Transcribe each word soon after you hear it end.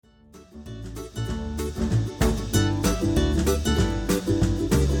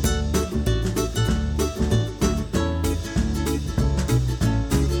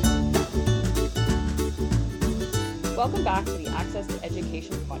Welcome back to the Access to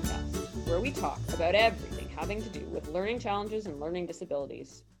Education podcast, where we talk about everything having to do with learning challenges and learning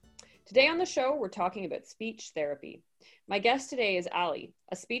disabilities. Today on the show, we're talking about speech therapy. My guest today is Ali,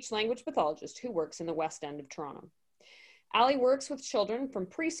 a speech-language pathologist who works in the West End of Toronto. Ali works with children from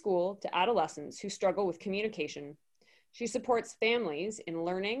preschool to adolescents who struggle with communication. She supports families in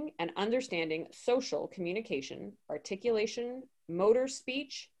learning and understanding social communication, articulation, motor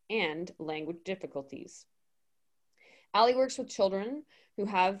speech, and language difficulties. Ali works with children who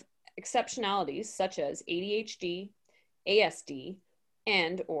have exceptionalities such as ADHD, ASD,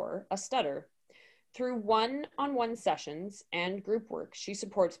 and/or a stutter. Through one-on-one sessions and group work, she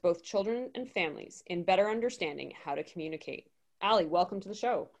supports both children and families in better understanding how to communicate. Ali, welcome to the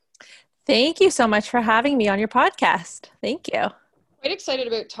show. Thank you so much for having me on your podcast. Thank you. Quite excited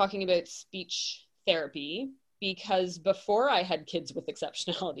about talking about speech therapy because before I had kids with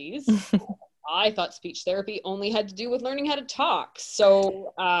exceptionalities, I thought speech therapy only had to do with learning how to talk.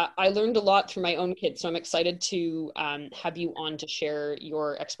 So I learned a lot through my own kids. So I'm excited to have you on to share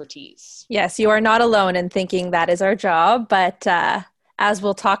your expertise. Yes, you are not alone in thinking that is our job, but as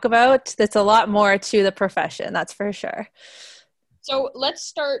we'll talk about, there's a lot more to the profession, that's for sure. So let's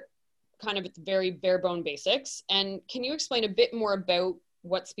start kind of at the very bare bone basics. And can you explain a bit more about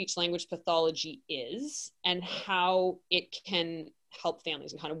what speech language pathology is and how it can help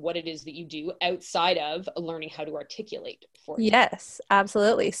families and kind of what it is that you do outside of learning how to articulate for them? Yes,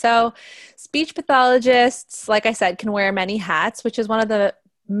 absolutely. So speech pathologists, like I said, can wear many hats, which is one of the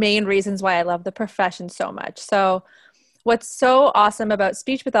main reasons why I love the profession so much. So what's so awesome about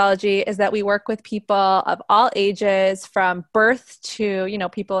speech pathology is that we work with people of all ages from birth to,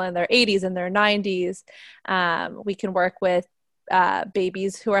 people in their 80s and their 90s. We can work with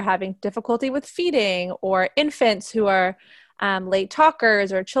babies who are having difficulty with feeding, or infants who are late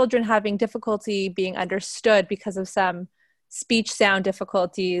talkers, or children having difficulty being understood because of some speech sound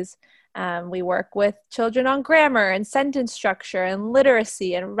difficulties. We work with children on grammar and sentence structure and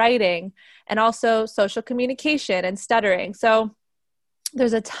literacy and writing, and also social communication and stuttering. So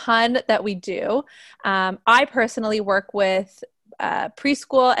there's a ton that we do. I personally work with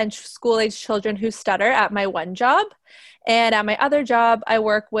preschool and school-age children who stutter at my one job. And at my other job, I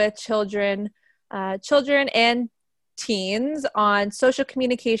work with children and teens on social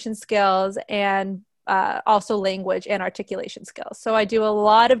communication skills and also language and articulation skills. So I do a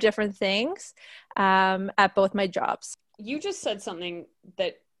lot of different things at both my jobs. You just said something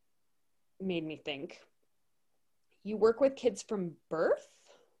that made me think. You work with kids from birth?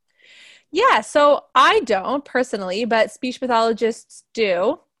 Yeah, so I don't personally, but speech pathologists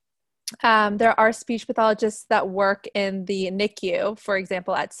do. There are speech pathologists that work in the NICU, for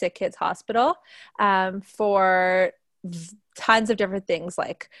example, at Sick Kids Hospital, for tons of different things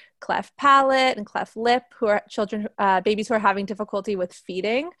like cleft palate and cleft lip, who are babies who are having difficulty with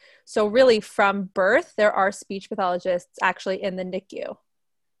feeding. So really from birth, there are speech pathologists actually in the NICU.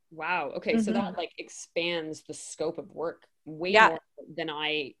 Wow. Okay. Mm-hmm. So that expands the scope of work way more than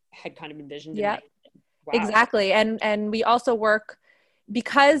I had kind of envisioned. Yeah, wow. Exactly. And we also work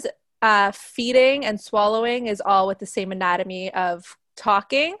because feeding and swallowing is all with the same anatomy of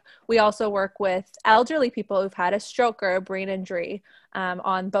talking. We also work with elderly people who've had a stroke or a brain injury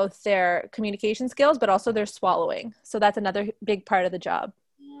on both their communication skills, but also their swallowing. So that's another big part of the job.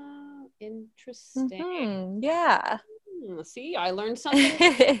 Oh, interesting. Mm-hmm. Yeah. See, I learned something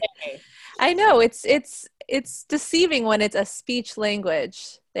today. I know it's deceiving when it's a speech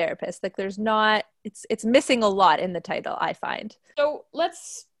language therapist. Like it's missing a lot in the title, I find. So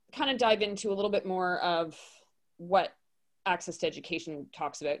let's kind of dive into a little bit more of what Access to Education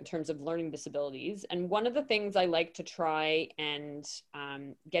talks about in terms of learning disabilities. And one of the things I like to try and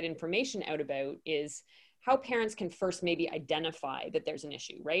get information out about is how parents can first maybe identify that there's an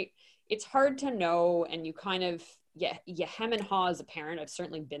issue, right? It's hard to know, and you kind of, you hem and haw as a parent. I've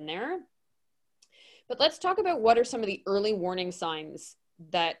certainly been there. But let's talk about what are some of the early warning signs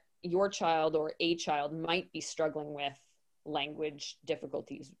that your child or a child might be struggling with language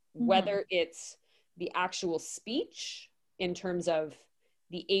difficulties, whether it's the actual speech in terms of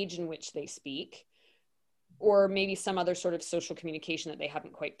the age in which they speak, or maybe some other sort of social communication that they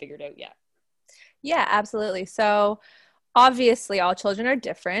haven't quite figured out yet. Yeah, absolutely. So obviously all children are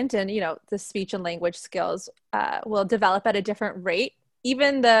different, and, the speech and language skills will develop at a different rate.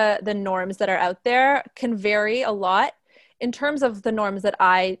 Even the norms that are out there can vary a lot. In terms of the norms that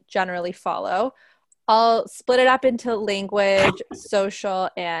I generally follow, I'll split it up into language, social,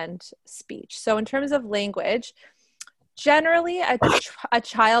 and speech. So in terms of language, generally a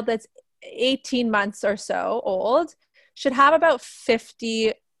child that's 18 months or so old should have about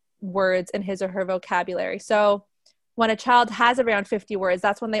 50 words in his or her vocabulary. So when a child has around 50 words,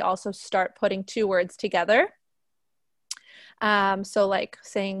 that's when they also start putting two words together. So like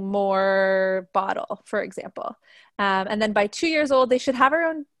saying more bottle, for example. And then by 2 years old, they should have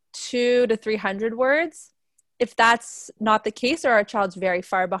around 200 to 300 words. If that's not the case, or our child's very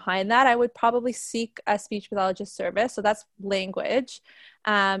far behind that, I would probably seek a speech pathologist service. So that's language.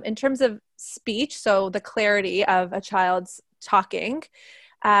 In terms of speech, so the clarity of a child's talking,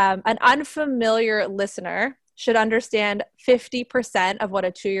 an unfamiliar listener should understand 50% of what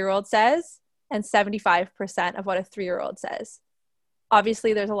a 2-year-old says and 75% of what a 3-year-old says.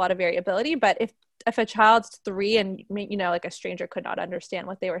 Obviously, there's a lot of variability, but if a child's 3 and, you know, like a stranger could not understand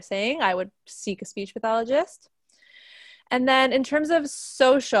what they were saying, I would seek a speech pathologist. And then in terms of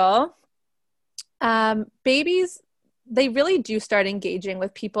social, babies, they really do start engaging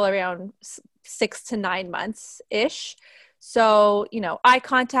with people around 6 to 9 months-ish. So, you know, eye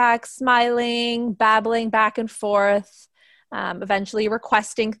contact, smiling, babbling back and forth, eventually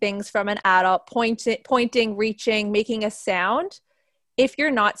requesting things from an adult, pointing, reaching, making a sound. If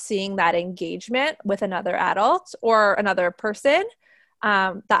you're not seeing that engagement with another adult or another person,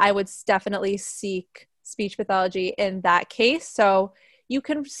 that I would definitely seek speech pathology in that case. So you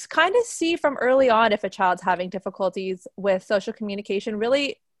can kind of see from early on if a child's having difficulties with social communication,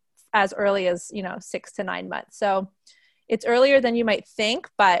 really as early as, you know, 6 to 9 months. So it's earlier than you might think,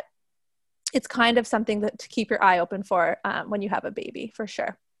 but it's kind of something to keep your eye open for when you have a baby, for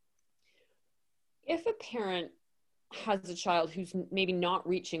sure. If a parent has a child who's maybe not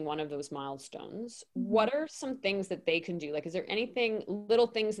reaching one of those milestones, what are some things that they can do? Like, is there anything, little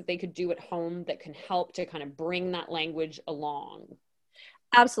things that they could do at home that can help to kind of bring that language along?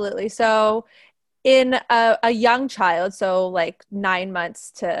 Absolutely. So in a young child, so like 9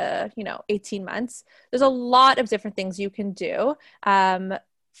 months to, 18 months, there's a lot of different things you can do.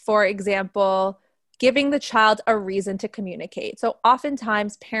 For example, giving the child a reason to communicate. So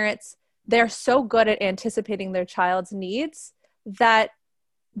oftentimes parents, they're so good at anticipating their child's needs that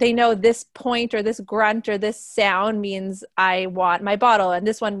they know this point or this grunt or this sound means I want my bottle, and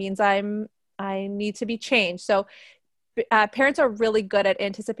this one means I need to be changed. So parents are really good at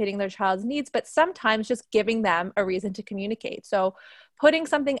anticipating their child's needs, but sometimes just giving them a reason to communicate. So putting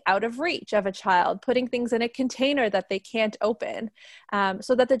something out of reach of a child, putting things in a container that they can't open,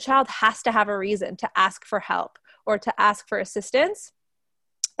 so that the child has to have a reason to ask for help or to ask for assistance.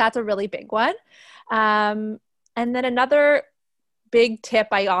 That's a really big one. And then another big tip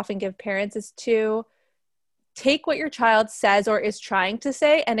I often give parents is to take what your child says or is trying to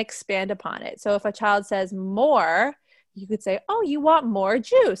say and expand upon it. So if a child says more, you could say, oh, you want more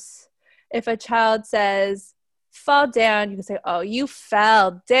juice. If a child says fall down, you can say, oh, you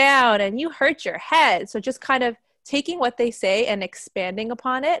fell down and you hurt your head. So just kind of taking what they say and expanding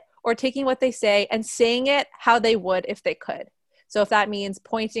upon it, or taking what they say and saying it how they would if they could. So if that means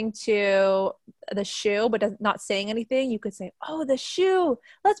pointing to the shoe but not saying anything, you could say, oh, the shoe,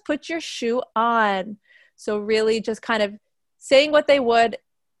 let's put your shoe on. So really just kind of saying what they would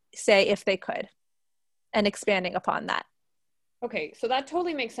say if they could and expanding upon that. Okay, so that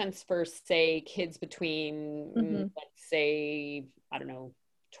totally makes sense for, say, kids between, let's say, I don't know,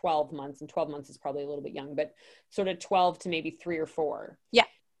 12 months, and 12 months is probably a little bit young, but sort of 12 to maybe 3 or 4. Yeah.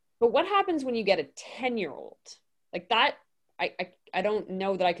 But what happens when you get a 10-year-old? Like that, I don't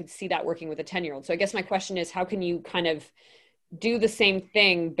know that I could see that working with a 10-year-old. So I guess my question is, how can you kind of do the same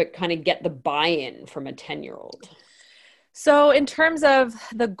thing, but kind of get the buy-in from a 10-year-old? So in terms of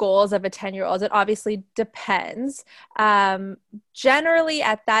the goals of a 10-year-old, it obviously depends. Generally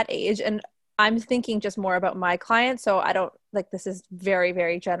at that age, and I'm thinking just more about my clients, so I don't, like, this is very,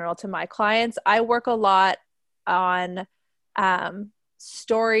 very general to my clients. I work a lot on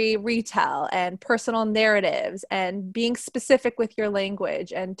story retell and personal narratives and being specific with your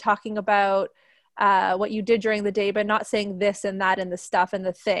language and talking about what you did during the day, but not saying this and that and the stuff and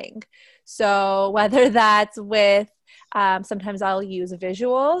the thing. So whether that's with sometimes I'll use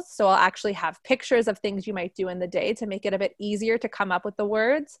visuals. So I'll actually have pictures of things you might do in the day to make it a bit easier to come up with the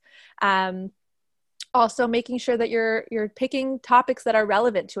words. Also making sure that you're picking topics that are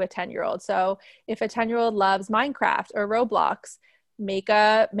relevant to a 10-year-old. So if a 10-year-old loves Minecraft or Roblox, may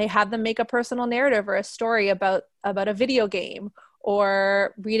have them make a personal narrative or a story about a video game,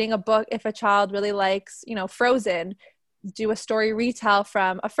 or reading a book. If a child really likes, Frozen, do a story retell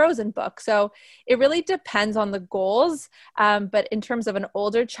from a Frozen book. So it really depends on the goals. But in terms of an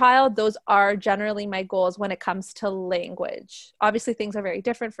older child, those are generally my goals when it comes to language. Obviously, things are very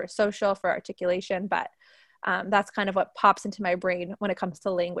different for social, for articulation, but that's kind of what pops into my brain when it comes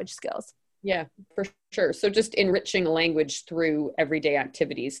to language skills. Yeah, for sure. So just enriching language through everyday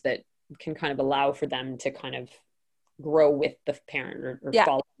activities that can kind of allow for them to kind of grow with the parent or Yeah.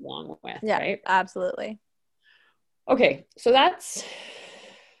 follow along with, Yeah, right? absolutely. Okay, so that's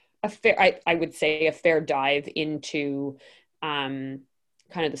a fair, I would say, a fair dive into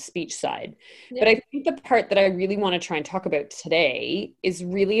kind of the speech side. Yeah. But I think the part that I really want to try and talk about today is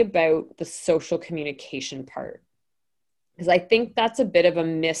really about the social communication part, because I think that's a bit of a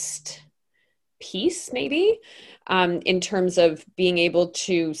missed piece, maybe, in terms of being able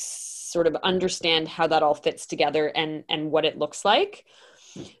to sort of understand how that all fits together and what it looks like.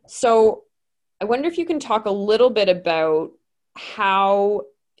 So I wonder if you can talk a little bit about how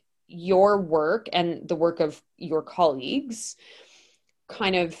your work and the work of your colleagues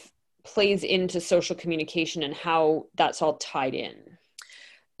kind of plays into social communication and how that's all tied in.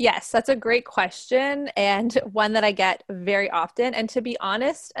 Yes, that's a great question, and one that I get very often. And to be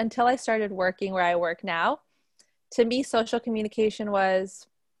honest, until I started working where I work now, to me, social communication was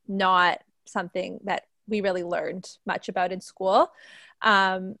not something that we really learned much about in school.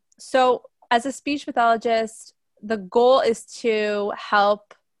 So, as a speech pathologist, the goal is to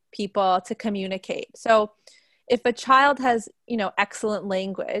help people to communicate. So, if a child has, excellent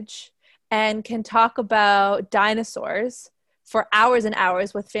language and can talk about dinosaurs for hours and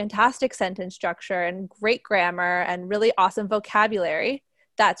hours with fantastic sentence structure and great grammar and really awesome vocabulary,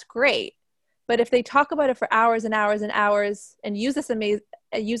 that's great. But if they talk about it for hours and hours and hours and use this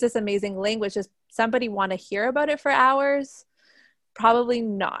amazing language, does somebody want to hear about it for hours? Probably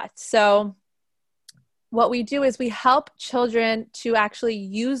not. So what we do is we help children to actually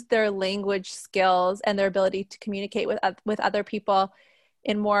use their language skills and their ability to communicate with other people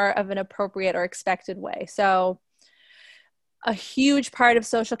in more of an appropriate or expected way. So a huge part of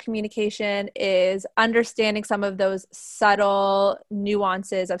social communication is understanding some of those subtle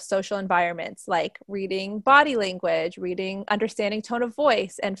nuances of social environments, like reading body language, understanding tone of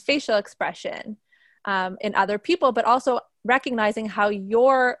voice and facial expression in other people, but also recognizing how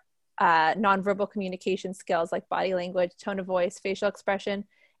your nonverbal communication skills like body language, tone of voice, facial expression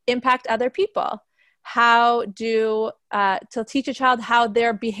impact other people. To teach a child how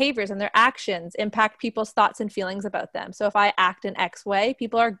their behaviors and their actions impact people's thoughts and feelings about them. So if I act in X way,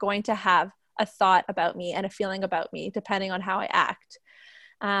 people are going to have a thought about me and a feeling about me depending on how I act.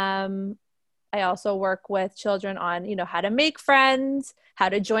 I also work with children on, how to make friends, how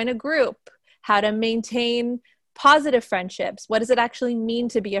to join a group, how to maintain positive friendships. What does it actually mean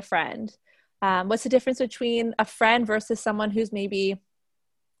to be a friend? What's the difference between a friend versus someone who's maybe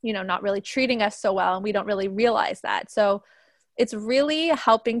not really treating us so well, and we don't really realize that. So it's really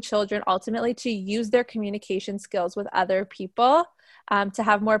helping children ultimately to use their communication skills with other people to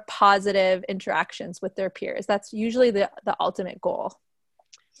have more positive interactions with their peers. That's usually the ultimate goal.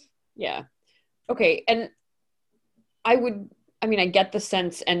 Yeah. Okay. And I get the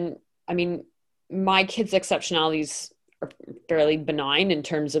sense, and my kids' exceptionalities are fairly benign in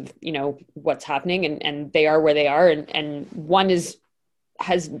terms of, what's happening, and they are where they are. And one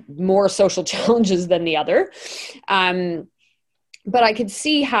has more social challenges than the other. But I could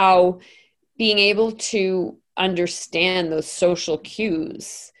see how being able to understand those social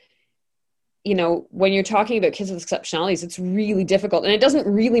cues, when you're talking about kids with exceptionalities, it's really difficult. And it doesn't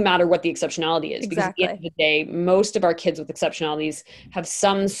really matter what the exceptionality is, because at the end of the day, most of our kids with exceptionalities have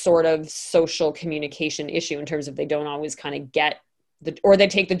some sort of social communication issue in terms of they don't always kind of get or they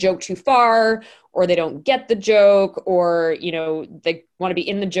take the joke too far, or they don't get the joke, or, they want to be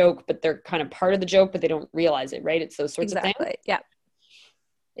in the joke, but they're kind of part of the joke, but they don't realize it, right? It's those sorts of things. Yeah.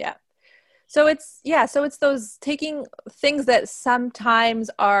 Yeah. So it's those taking things that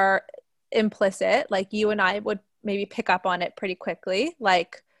sometimes are implicit, like you and I would maybe pick up on it pretty quickly.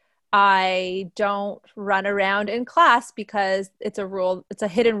 Like, I don't run around in class because it's a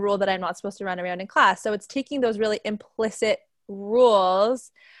hidden rule that I'm not supposed to run around in class. So it's taking those really implicit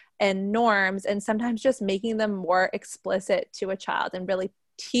rules and norms and sometimes just making them more explicit to a child and really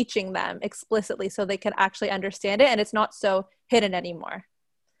teaching them explicitly so they can actually understand it and it's not so hidden anymore.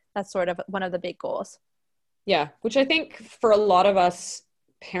 That's sort of one of the big goals. Yeah, which I think for a lot of us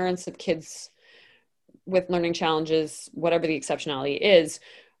parents of kids with learning challenges, whatever the exceptionality is,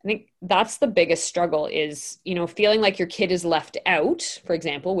 I think that's the biggest struggle is, feeling like your kid is left out, for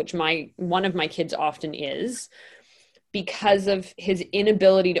example, which one of my kids often is, because of his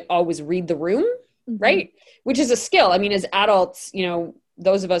inability to always read the room, right? Which is a skill. As adults,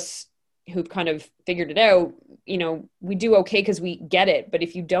 those of us who've kind of figured it out, we do okay because we get it. But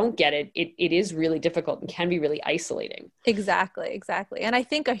if you don't get it, it is really difficult and can be really isolating. Exactly. And I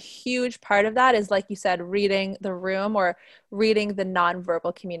think a huge part of that is, like you said, reading the room or reading the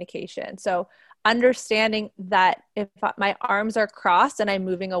nonverbal communication. So understanding that if my arms are crossed and I'm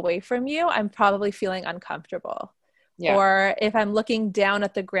moving away from you, I'm probably feeling uncomfortable. Yeah. Or if I'm looking down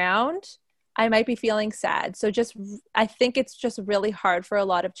at the ground, I might be feeling sad. So I think it's just really hard for a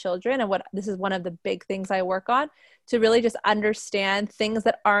lot of children. And this is one of the big things I work on, to really just understand things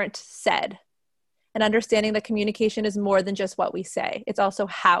that aren't said, and understanding that communication is more than just what we say. It's also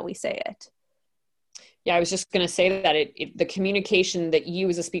how we say it. Yeah, I was just going to say that the communication that you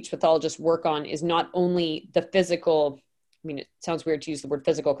as a speech pathologist work on is not only the physical, I mean, it sounds weird to use the word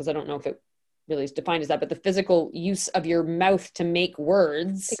physical because I don't know if it really is defined as that, but the physical use of your mouth to make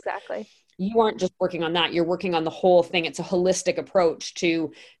words. Exactly. You aren't just working on that. You're working on the whole thing. It's a holistic approach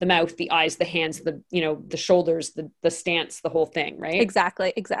to the mouth, the eyes, the hands, the shoulders, the stance, the whole thing, right?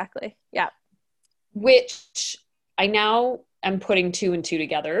 Exactly. Yeah. Which I now am putting two and two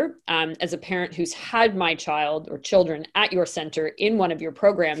together as a parent who's had my child or children at your center in one of your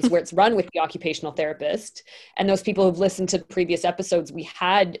programs where it's run with the occupational therapist. And those people who've listened to previous episodes, we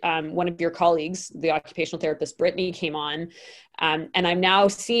had one of your colleagues, the occupational therapist, Brittany, came on. And I'm now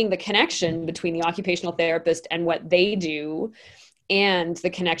seeing the connection between the occupational therapist and what they do, and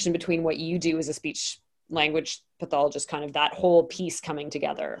the connection between what you do as a speech language pathologist, kind of that whole piece coming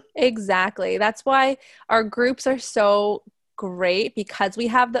together. Exactly. That's why our groups are so great, because we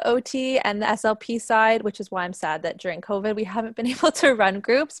have the OT and the SLP side, which is why I'm sad that during COVID we haven't been able to run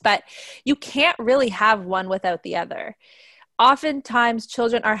groups, but you can't really have one without the other. Oftentimes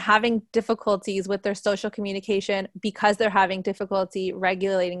children are having difficulties with their social communication because they're having difficulty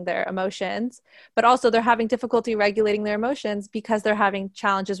regulating their emotions, but also they're having difficulty regulating their emotions because they're having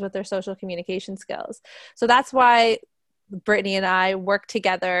challenges with their social communication skills. So that's why Brittany and I work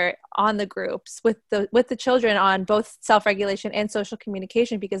together on the groups with the children on both self-regulation and social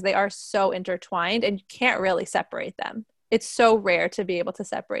communication, because they are so intertwined and you can't really separate them. It's so rare to be able to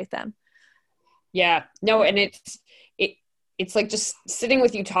separate them. Yeah, no, and it's like just sitting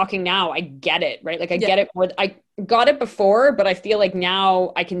with you talking now, I get it, right? Like I get it more. I got it before, but I feel like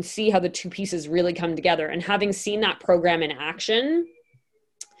now I can see how the two pieces really come together. And having seen that program in action,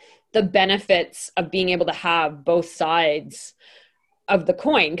 the benefits of being able to have both sides of the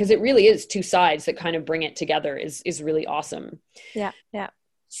coin, because it really is two sides that kind of bring it together, is really awesome. Yeah.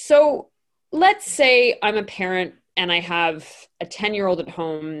 So let's say I'm a parent and I have a 10-year-old at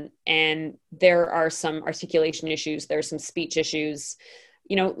home and there are some articulation issues, there's some speech issues.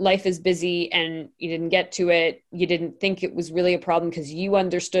 Life is busy and you didn't get to it. You didn't think it was really a problem because you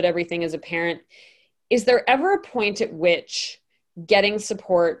understood everything as a parent. Is there ever a point at which getting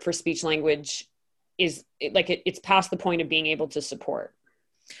support for speech language is like it's past the point of being able to support?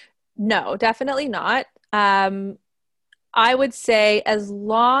 No, definitely not. I would say as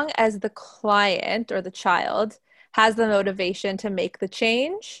long as the client or the child has the motivation to make the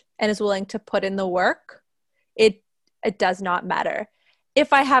change and is willing to put in the work, it does not matter.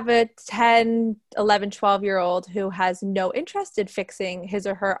 If I have a 10, 11, 12-year-old who has no interest in fixing his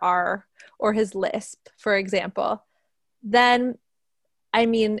or her R or his lisp, for example, then,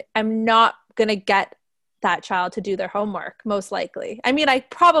 I'm not going to get that child to do their homework, most likely. I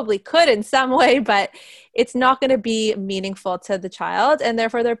probably could in some way, but it's not going to be meaningful to the child. And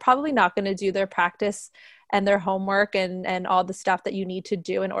therefore, they're probably not going to do their practice and their homework and all the stuff that you need to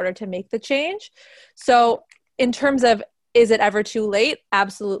do in order to make the change. So in terms of, is it ever too late?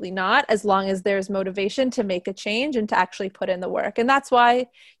 Absolutely not, as long as there's motivation to make a change and to actually put in the work. And that's why,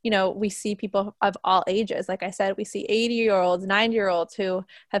 we see people of all ages. Like I said, we see 80-year-olds, 90-year-olds who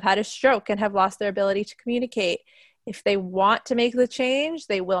have had a stroke and have lost their ability to communicate. If they want to make the change,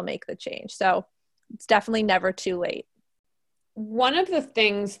 they will make the change. So it's definitely never too late. One of the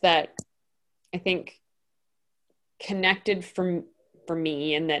things that I think connected for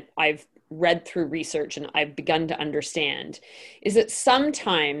me, and that I've read through research and I've begun to understand, is that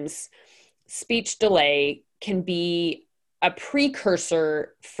sometimes speech delay can be a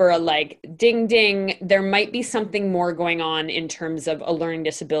precursor for a ding ding, there might be something more going on in terms of a learning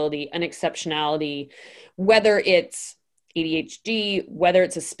disability, an exceptionality, whether it's ADHD, whether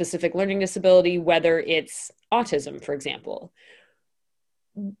it's a specific learning disability, whether it's autism, for example.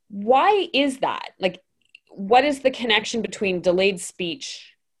 Why is that? What is the connection between delayed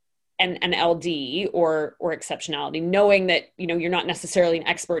speech and an LD or exceptionality, knowing that, you're not necessarily an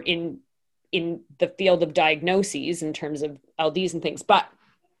expert in the field of diagnoses in terms of LDs and things, but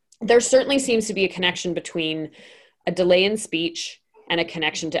there certainly seems to be a connection between a delay in speech and a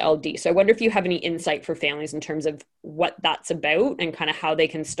connection to LD. So I wonder if you have any insight for families in terms of what that's about and kind of how they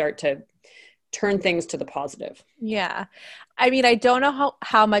can start to turn things to the positive. Yeah. I don't know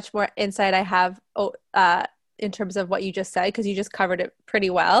how much more insight I have in terms of what you just said, because you just covered it pretty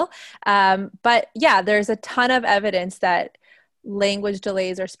well. But yeah, there's a ton of evidence that language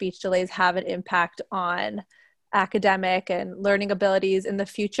delays or speech delays have an impact on academic and learning abilities in the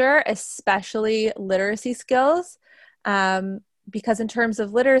future, especially literacy skills. Because in terms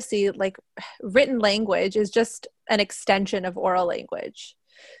of literacy, like written language is just an extension of oral language.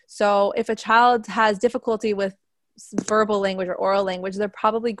 So if a child has difficulty with verbal language or oral language, they're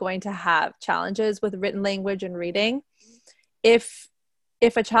probably going to have challenges with written language and reading. If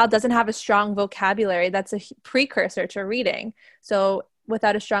a child doesn't have a strong vocabulary, that's a precursor to reading. So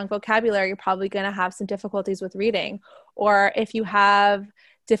without a strong vocabulary, you're probably going to have some difficulties with reading. Or if you have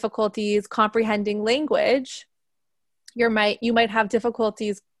difficulties comprehending language, you might have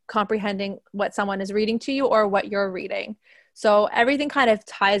difficulties comprehending what someone is reading to you or what you're reading. So everything kind of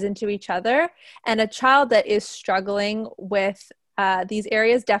ties into each other. And a child that is struggling with these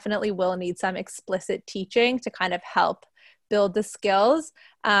areas definitely will need some explicit teaching to kind of help build the skills.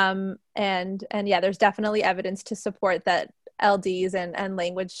 And yeah, there's definitely evidence to support that LDs and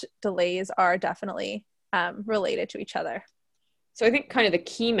language delays are definitely related to each other. So I think kind of the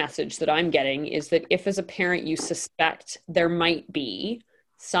key message that I'm getting is that if as a parent you suspect there might be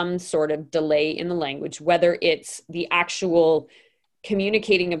some sort of delay in the language, whether it's the actual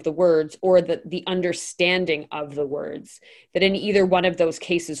communicating of the words or the understanding of the words, that in either one of those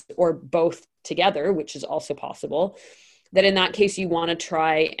cases or both together, which is also possible, that in that case you want to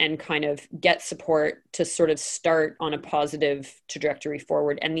try and kind of get support to sort of start on a positive trajectory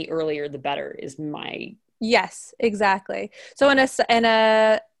forward. And the earlier the better is my... Yes, exactly. So in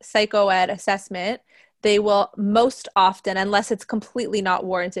a psychoed assessment, they will most often, unless it's completely not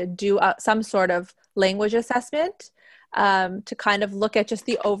warranted, do some sort of language assessment to kind of look at just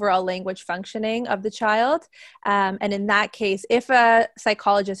the overall language functioning of the child. And in that case, if a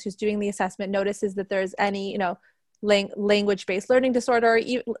psychologist who's doing the assessment notices that there's any, language-based learning disorder,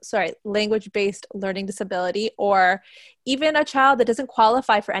 language-based learning disability, or even a child that doesn't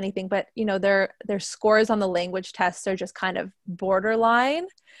qualify for anything, but their scores on the language tests are just kind of borderline,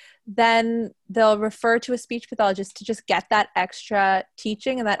 then they'll refer to a speech pathologist to just get that extra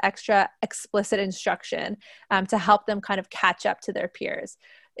teaching and that extra explicit instruction to help them kind of catch up to their peers.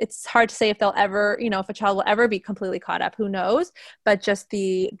 It's hard to say if they'll ever, if a child will ever be completely caught up, who knows, but just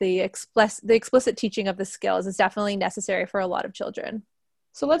the explicit teaching of the skills is definitely necessary for a lot of children.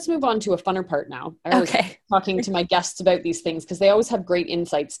 So let's move on to a funner part now. I was talking to my guests about these things because they always have great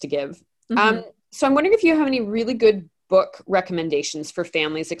insights to give. Mm-hmm. So I'm wondering if you have any really good book recommendations for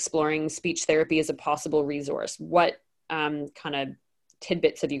families exploring speech therapy as a possible resource. What kind of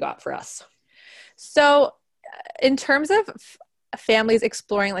tidbits have you got for us? So in terms of families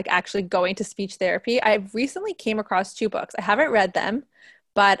exploring like actually going to speech therapy, I recently came across 2 books. I haven't read them,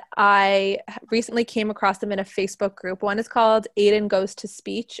 but I recently came across them in a Facebook group. One is called Aiden Goes to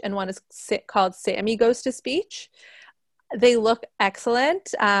Speech and one is called Sammy Goes to Speech. They look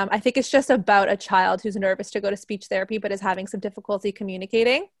excellent. I think it's just about a child who's nervous to go to speech therapy but is having some difficulty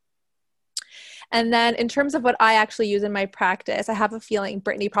communicating. And then in terms of what I actually use in my practice, I have a feeling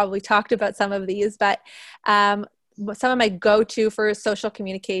Brittany probably talked about some of these, but some of my go-to for social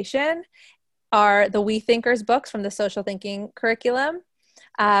communication are the We Thinkers books from the social thinking curriculum.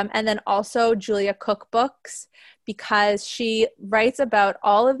 And then also Julia Cook books, because she writes about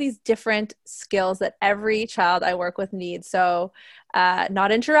all of these different skills that every child I work with needs. So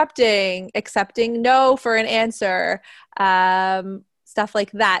not interrupting, accepting no for an answer, stuff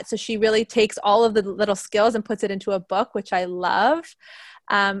like that. So she really takes all of the little skills and puts it into a book, which I love.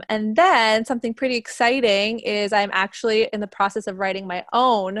 And then something pretty exciting is I'm actually in the process of writing my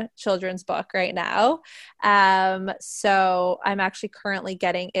own children's book right now. So I'm actually currently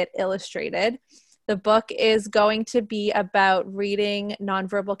getting it illustrated. The book is going to be about reading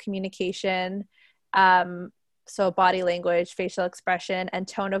nonverbal communication, so body language, facial expression, and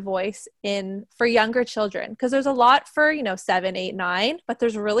tone of voice for younger children. Because there's a lot for, 7, 8, 9, but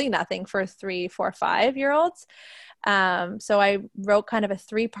there's really nothing for 3, 4, 5-year-olds. So I wrote kind of a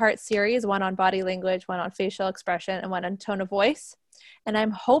 3-part series, one on body language, one on facial expression, and one on tone of voice. And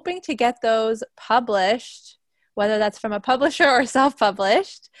I'm hoping to get those published, whether that's from a publisher or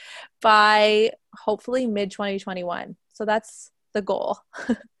self-published, by hopefully mid-2021. So that's the goal.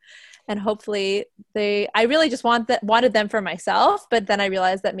 And hopefully I really just wanted them for myself, but then I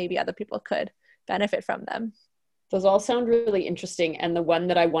realized that maybe other people could benefit from them. Those all sound really interesting. And the one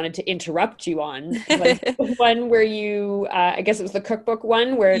that I wanted to interrupt you on was the one where you, I guess it was the cookbook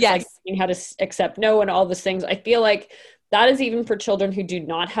one, where it's like how to accept no and all those things. I feel like that is even for children who do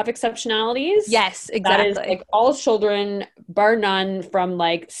not have exceptionalities. Yes, exactly. That is like all children, bar none, from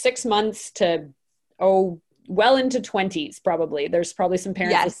like 6 months to, well into 20s, probably. There's probably some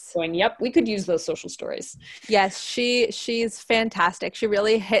parents going, yep, we could use those social stories. Yes, she's fantastic. She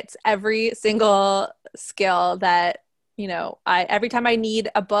really hits every single skill that, every time I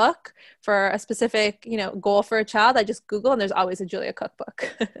need a book for a specific, goal for a child, I just Google and there's always a Julia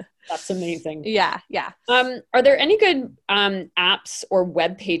cookbook. That's amazing. Yeah. Are there any good apps or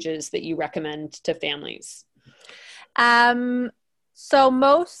web pages that you recommend to families? So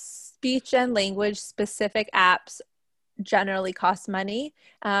most speech and language specific apps generally cost money.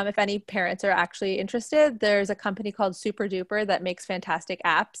 If any parents are actually interested, there's a company called Super Duper that makes fantastic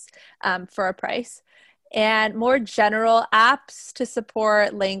apps for a price. And more general apps to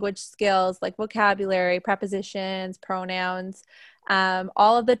support language skills like vocabulary, prepositions, pronouns,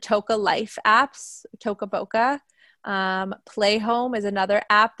 all of the Toca Life apps, Toca Boca. Playhome is another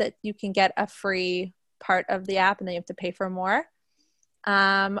app that you can get a free part of the app and then you have to pay for more.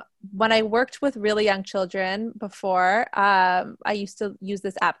 When I worked with really young children before, I used to use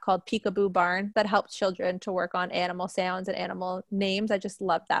this app called Peekaboo Barn that helped children to work on animal sounds and animal names. I just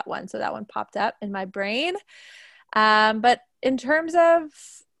loved that one. So that one popped up in my brain. But in terms of,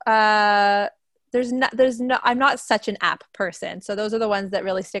 I'm not such an app person. So those are the ones that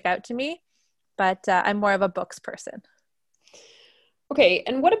really stick out to me, but I'm more of a books person. Okay.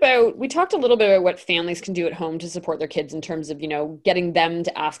 And we talked a little bit about what families can do at home to support their kids in terms of, getting them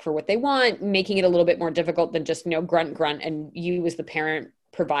to ask for what they want, making it a little bit more difficult than just, grunt, and you as the parent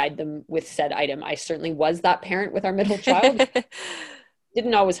provide them with said item. I certainly was that parent with our middle child.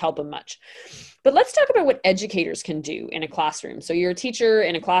 Didn't always help them much. But let's talk about what educators can do in a classroom. So you're a teacher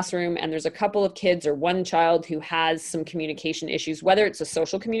in a classroom and there's a couple of kids or one child who has some communication issues, whether it's a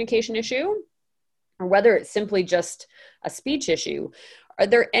social communication issue or whether it's simply just a speech issue. Are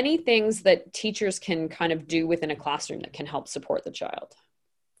there any things that teachers can kind of do within a classroom that can help support the child?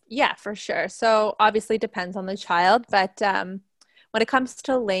 Yeah, for sure. So obviously it depends on the child, but when it comes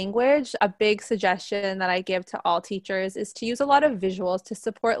to language, a big suggestion that I give to all teachers is to use a lot of visuals to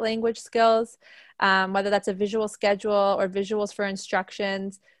support language skills, whether that's a visual schedule or visuals for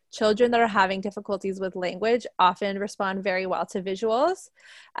instructions. Children that are having difficulties with language often respond very well to visuals.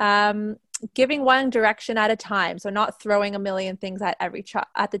 Giving one direction at a time, so not throwing a million things at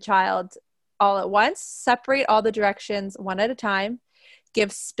the child all at once. Separate all the directions one at a time.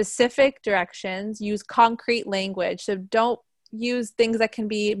 Give specific directions. Use concrete language. So don't use things that can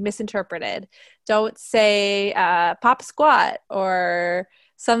be misinterpreted. Don't say pop squat or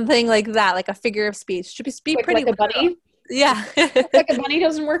something like that, like a figure of speech. Should be pretty like a bunny. Yeah. Like a bunny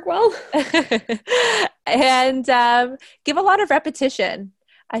doesn't work well. And give a lot of repetition.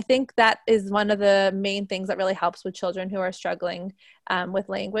 I think that is one of the main things that really helps with children who are struggling with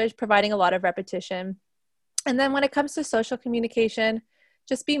language, providing a lot of repetition. And then when it comes to social communication,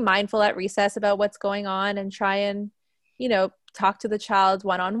 just be mindful at recess about what's going on and try and, talk to the child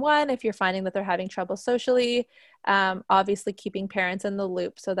one-on-one if you're finding that they're having trouble socially. Obviously keeping parents in the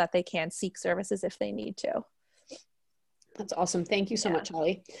loop so that they can seek services if they need to. That's awesome. Thank you so much,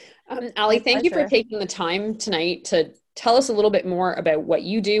 Allie. Allie, thank you for taking the time tonight to tell us a little bit more about what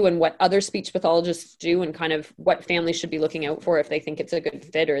you do and what other speech pathologists do and kind of what families should be looking out for if they think it's a good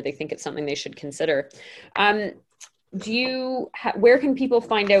fit or they think it's something they should consider. Where can people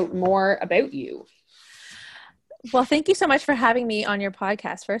find out more about you? Well, thank you so much for having me on your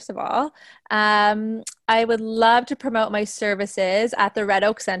podcast, first of all. I would love to promote my services at the Red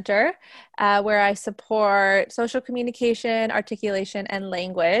Oak Center, where I support social communication, articulation, and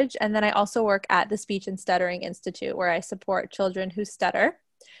language. And then I also work at the Speech and Stuttering Institute, where I support children who stutter.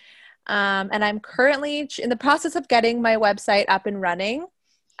 And I'm currently in the process of getting my website up and running.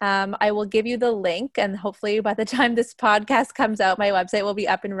 I will give you the link, and hopefully by the time this podcast comes out, my website will be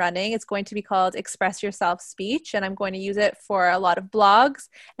up and running. It's going to be called Express Yourself Speech, and I'm going to use it for a lot of blogs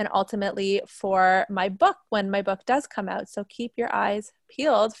and ultimately for my book when my book does come out. So keep your eyes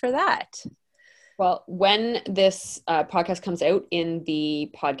peeled for that. Well, when this podcast comes out, in the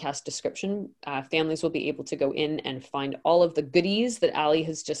podcast description, families will be able to go in and find all of the goodies that Allie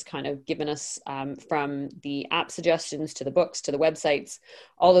has just kind of given us, from the app suggestions to the books to the websites.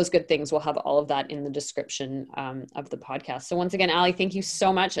 All those good things, we'll have all of that in the description of the podcast. So once again, Allie, thank you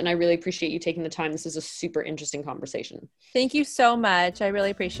so much. And I really appreciate you taking the time. This is a super interesting conversation. Thank you so much. I really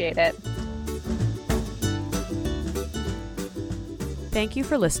appreciate it. Thank you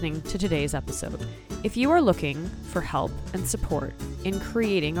for listening to today's episode. If you are looking for help and support in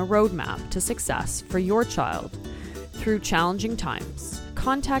creating a roadmap to success for your child through challenging times,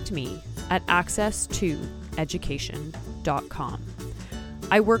 contact me at accesstoeducation.com.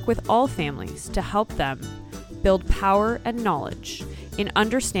 I work with all families to help them build power and knowledge in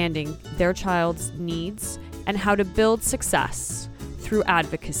understanding their child's needs and how to build success through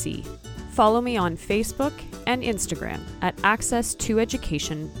advocacy. Follow me on Facebook and Instagram at Access to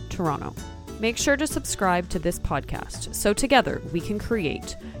Education Toronto. Make sure to subscribe to this podcast so together we can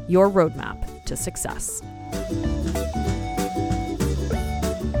create your roadmap to success.